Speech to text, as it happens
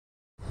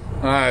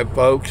Alright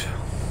folks,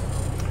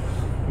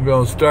 I'm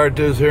going to start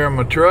this here in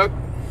my truck.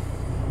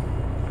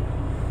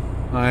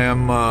 I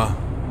am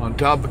on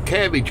top of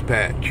Cabbage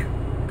Patch.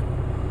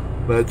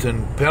 That's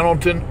in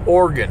Pendleton,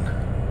 Oregon.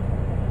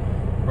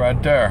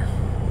 Right there.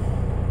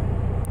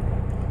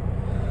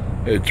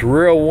 It's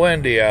real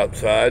windy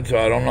outside, so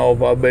I don't know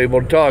if I'll be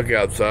able to talk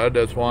outside.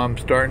 That's why I'm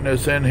starting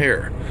this in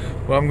here.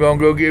 But I'm going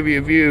to go give you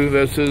a view.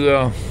 This is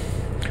a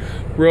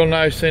real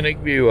nice scenic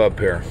view up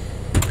here.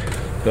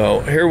 So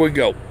here we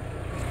go.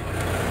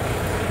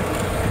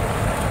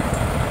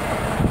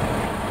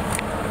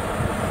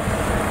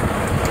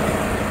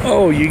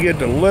 Oh, you get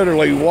to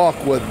literally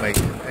walk with me.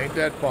 Ain't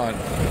that fun?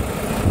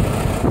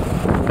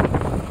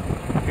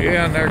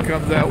 Yeah, and there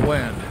comes that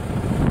wind.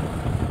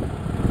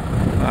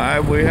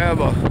 Alright, we have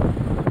a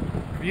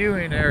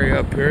viewing area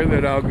up here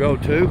that I'll go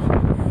to.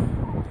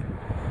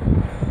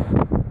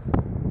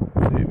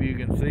 See if you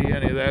can see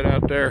any of that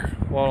out there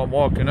while I'm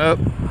walking up.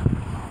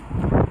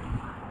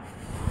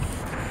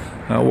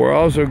 Now we're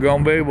also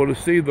going to be able to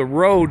see the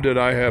road that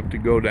I have to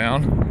go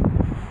down,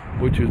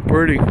 which is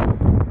pretty,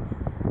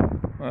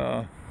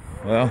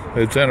 well,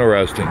 it's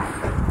interesting,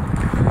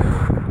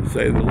 to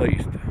say the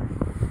least.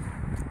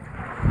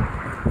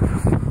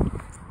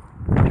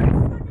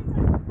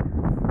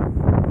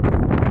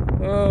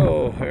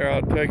 Oh, here,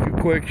 I'll take a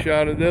quick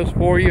shot of this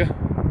for you.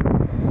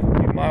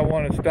 You might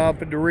want to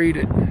stop it to read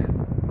it.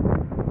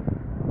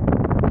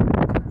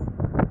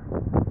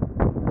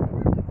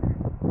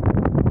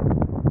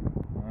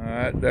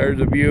 Alright, there's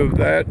a view of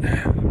that.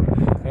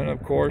 And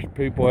of course,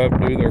 people have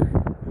to do their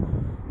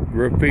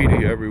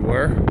graffiti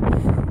everywhere.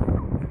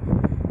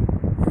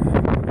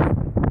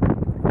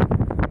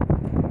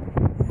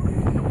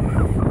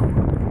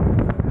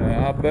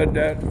 I bet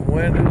that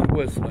wind is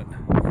whistling.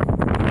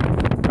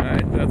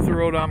 Alright, that's the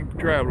road I'm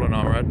traveling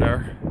on right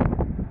there.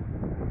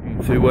 You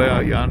can see way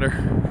out yonder.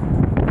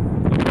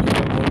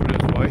 Over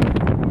this way.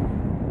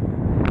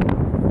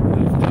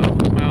 This top of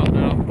the mountain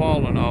that I'm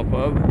falling off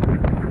of.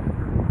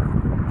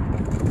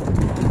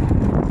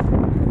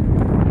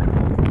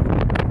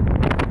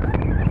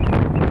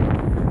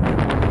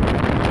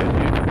 As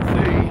you can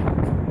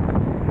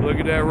see, look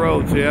at that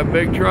road. See that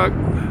big truck?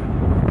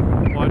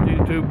 Watch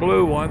these two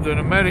blue ones. In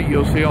a minute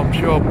you'll see them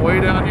show up way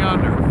down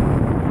yonder.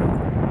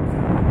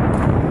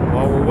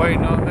 While we're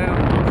waiting on them.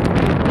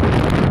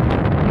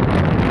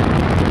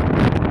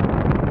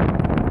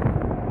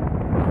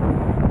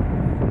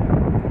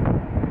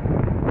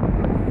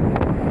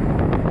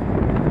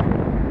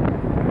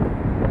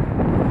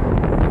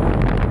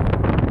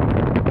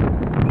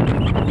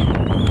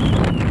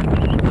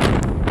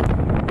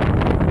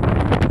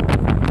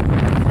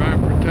 Try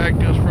and protect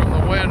us from the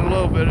wind a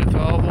little bit. It's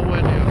awful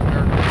windy up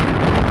there.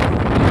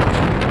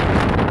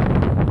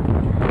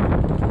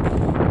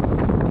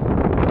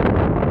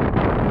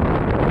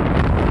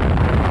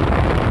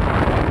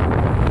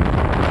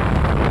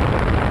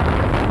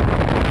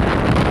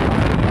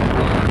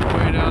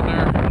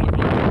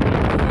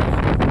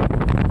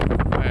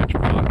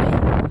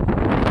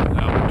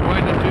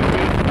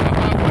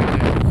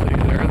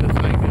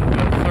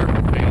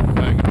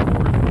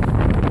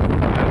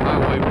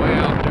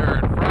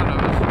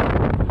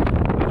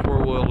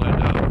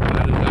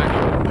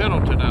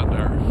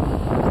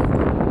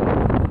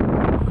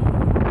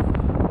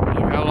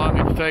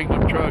 Taking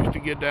them trucks to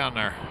get down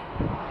there.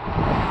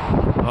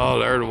 Oh,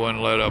 there the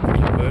one let up a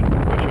little bit.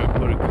 Wish I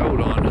put a coat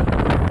on.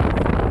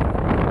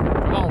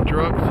 Come on,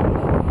 trucks.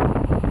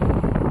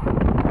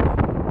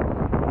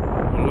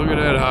 Look at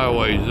that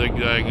highway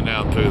zigzagging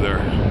out through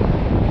there.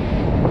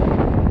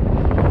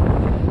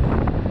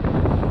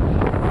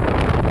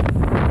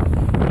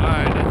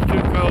 Alright, it's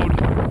too cold.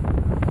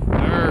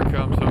 There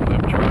comes some of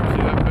them trucks.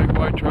 See that big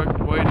white truck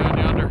way down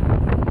yonder?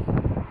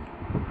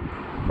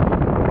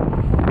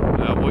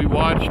 We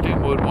watched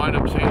him, would wind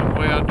up seeing him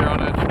way out there on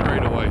that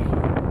straightaway.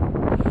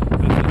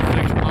 This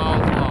is 6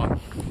 miles long.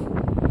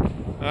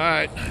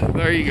 Alright,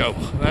 there you go.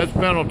 That's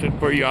Pendleton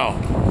for y'all.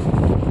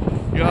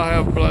 Y'all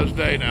have a blessed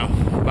day now.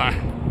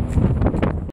 Bye.